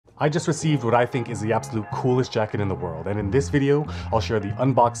I just received what I think is the absolute coolest jacket in the world, and in this video, I'll share the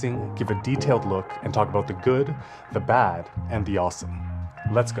unboxing, give a detailed look, and talk about the good, the bad, and the awesome.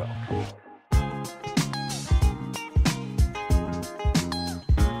 Let's go.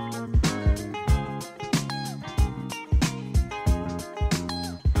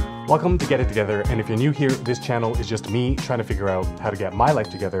 Welcome to Get It Together, and if you're new here, this channel is just me trying to figure out how to get my life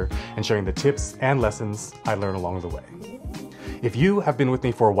together and sharing the tips and lessons I learn along the way. If you have been with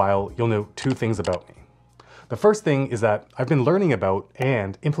me for a while, you'll know two things about me. The first thing is that I've been learning about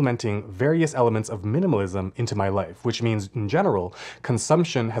and implementing various elements of minimalism into my life, which means in general,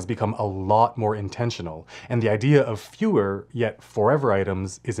 consumption has become a lot more intentional, and the idea of fewer yet forever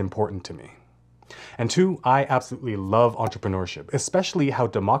items is important to me. And two, I absolutely love entrepreneurship, especially how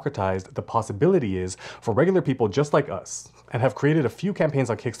democratized the possibility is for regular people just like us, and have created a few campaigns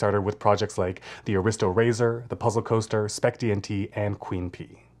on Kickstarter with projects like the Aristo Razor, the Puzzle Coaster, Spec D&T, and Queen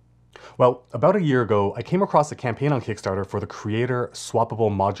P. Well, about a year ago, I came across a campaign on Kickstarter for the Creator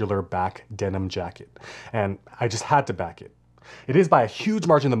Swappable Modular Back Denim Jacket, and I just had to back it. It is by a huge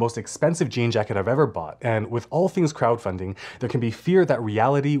margin the most expensive jean jacket I've ever bought, and with all things crowdfunding, there can be fear that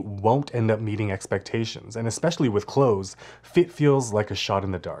reality won't end up meeting expectations, and especially with clothes, fit feels like a shot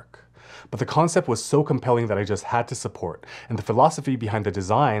in the dark. But the concept was so compelling that I just had to support, and the philosophy behind the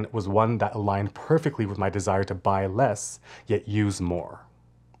design was one that aligned perfectly with my desire to buy less, yet use more.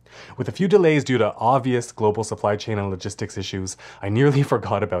 With a few delays due to obvious global supply chain and logistics issues, I nearly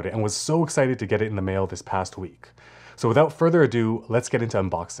forgot about it and was so excited to get it in the mail this past week. So without further ado, let's get into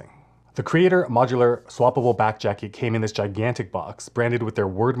unboxing. The Creator Modular Swappable Back Jacket came in this gigantic box, branded with their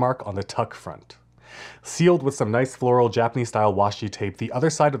word mark on the tuck front. Sealed with some nice floral Japanese-style washi tape, the other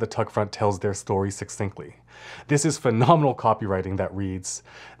side of the tuck front tells their story succinctly. This is phenomenal copywriting that reads,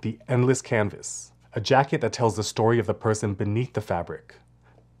 "The endless canvas, a jacket that tells the story of the person beneath the fabric,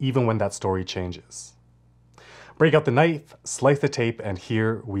 even when that story changes." Break out the knife, slice the tape, and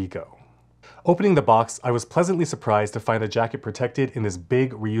here we go. Opening the box, I was pleasantly surprised to find the jacket protected in this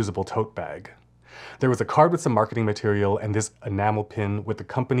big reusable tote bag. There was a card with some marketing material and this enamel pin with the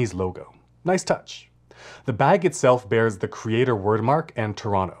company's logo. Nice touch. The bag itself bears the Creator wordmark and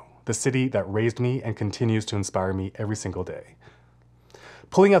Toronto, the city that raised me and continues to inspire me every single day.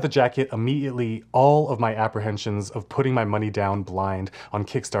 Pulling out the jacket, immediately all of my apprehensions of putting my money down blind on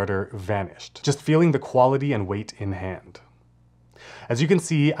Kickstarter vanished, just feeling the quality and weight in hand. As you can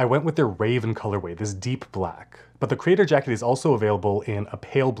see, I went with their Raven colorway, this deep black, but the Creator jacket is also available in a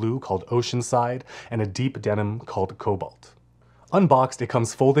pale blue called Oceanside and a deep denim called Cobalt. Unboxed, it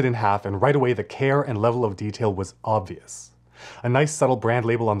comes folded in half, and right away the care and level of detail was obvious. A nice subtle brand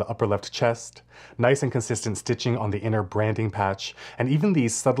label on the upper left chest, nice and consistent stitching on the inner branding patch, and even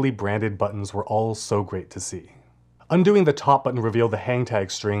these subtly branded buttons were all so great to see. Undoing the top button revealed the hang tag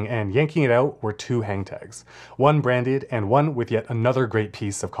string, and yanking it out were two hang tags, one branded and one with yet another great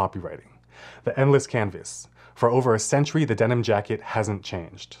piece of copywriting. The endless canvas. For over a century, the denim jacket hasn't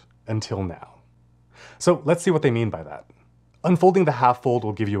changed. Until now. So let's see what they mean by that. Unfolding the half fold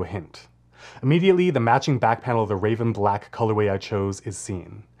will give you a hint. Immediately, the matching back panel of the Raven black colorway I chose is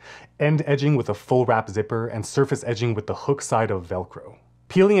seen. End edging with a full wrap zipper and surface edging with the hook side of Velcro.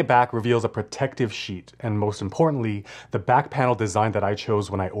 Peeling it back reveals a protective sheet, and most importantly, the back panel design that I chose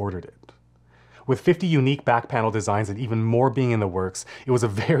when I ordered it. With 50 unique back panel designs and even more being in the works, it was a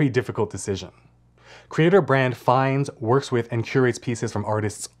very difficult decision. Creator brand finds, works with, and curates pieces from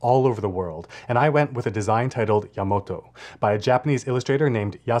artists all over the world, and I went with a design titled Yamoto by a Japanese illustrator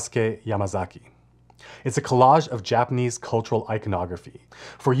named Yasuke Yamazaki. It's a collage of Japanese cultural iconography.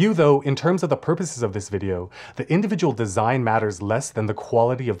 For you though, in terms of the purposes of this video, the individual design matters less than the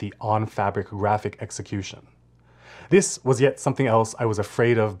quality of the on-fabric graphic execution. This was yet something else I was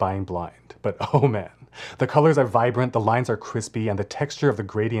afraid of buying blind, but oh man. The colors are vibrant, the lines are crispy, and the texture of the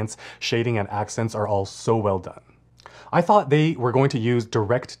gradients, shading, and accents are all so well done. I thought they were going to use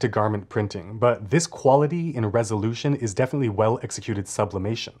direct-to-garment printing, but this quality in resolution is definitely well-executed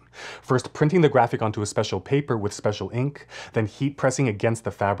sublimation. First printing the graphic onto a special paper with special ink, then heat pressing against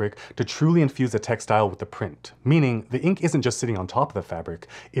the fabric to truly infuse the textile with the print, meaning the ink isn't just sitting on top of the fabric,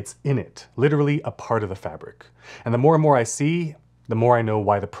 it's in it, literally a part of the fabric. And the more and more I see, the more I know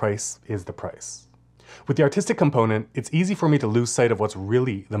why the price is the price. With the artistic component, it's easy for me to lose sight of what's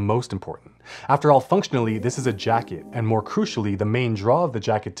really the most important. After all, functionally, this is a jacket, and more crucially, the main draw of the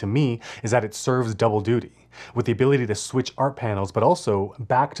jacket to me is that it serves double duty, with the ability to switch art panels, but also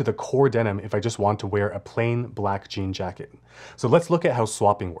back to the core denim if I just want to wear a plain black jean jacket. So let's look at how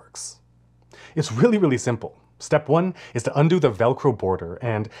swapping works. It's really simple. Step 1 is to undo the Velcro border,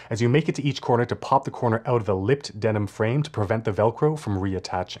 and as you make it to each corner, to pop the corner out of the lipped denim frame to prevent the Velcro from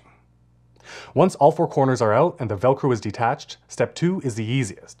reattaching. Once all 4 corners are out and the Velcro is detached, step 2 is the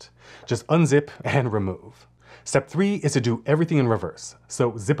easiest. Just unzip and remove. Step 3 is to do everything in reverse.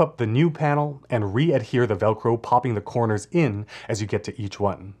 So zip up the new panel and re-adhere the Velcro, popping the corners in as you get to each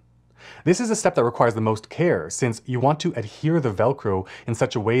one. This is a step that requires the most care, since you want to adhere the Velcro in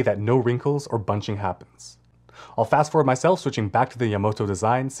such a way that no wrinkles or bunching happens. I'll fast forward myself, switching back to the Yamato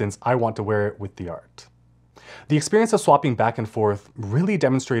design since I want to wear it with the art. The experience of swapping back and forth really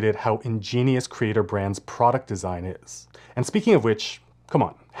demonstrated how ingenious Creator Brand's product design is. And speaking of which, come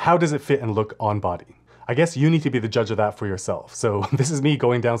on, how does it fit and look on body? I guess you need to be the judge of that for yourself. So this is me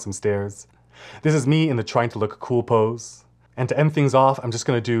going down some stairs. This is me in the trying to look cool pose. And to end things off, I'm just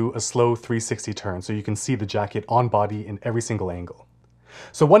going to do a slow 360 turn so you can see the jacket on body in every single angle.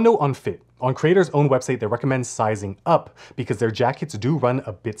 So one note on fit. On Creator's own website, they recommend sizing up because their jackets do run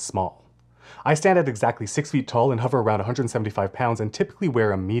a bit small. I stand at exactly 6 feet tall and hover around 175 pounds and typically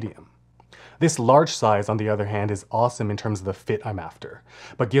wear a medium. This large size, on the other hand, is awesome in terms of the fit I'm after,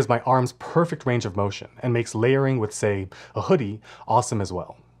 but gives my arms perfect range of motion and makes layering with, say, a hoodie awesome as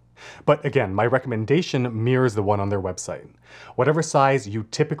well. But again, my recommendation mirrors the one on their website. Whatever size you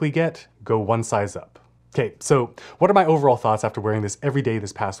typically get, go one size up. Okay, so what are my overall thoughts after wearing this every day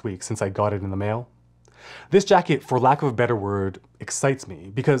this past week since I got it in the mail? This jacket, for lack of a better word, excites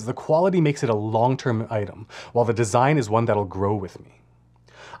me because the quality makes it a long-term item, while the design is one that'll grow with me.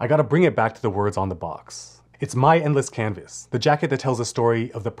 I gotta bring it back to the words on the box. It's my endless canvas, the jacket that tells a story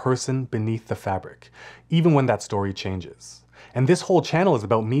of the person beneath the fabric, even when that story changes. And this whole channel is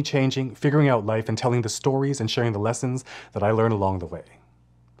about me changing, figuring out life, and telling the stories and sharing the lessons that I learn along the way.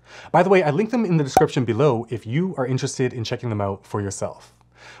 By the way, I linked them in the description below if you are interested in checking them out for yourself.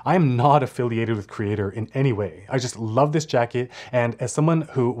 I am not affiliated with Creator in any way. I just love this jacket, and as someone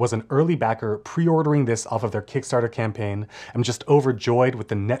who was an early backer pre-ordering this off of their Kickstarter campaign, I'm just overjoyed with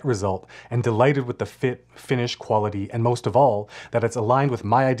the net result and delighted with the fit, finish, quality, and most of all, that it's aligned with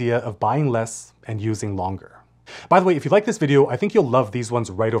my idea of buying less and using longer. By the way, if you like this video, I think you'll love these ones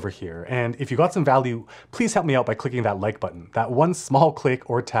right over here. And if you got some value, please help me out by clicking that like button. That one small click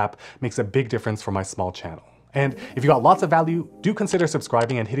or tap makes a big difference for my small channel. And if you got lots of value, do consider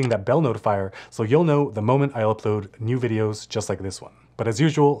subscribing and hitting that bell notifier so you'll know the moment I upload new videos just like this one. But as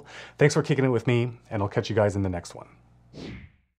usual, thanks for kicking it with me, and I'll catch you guys in the next one.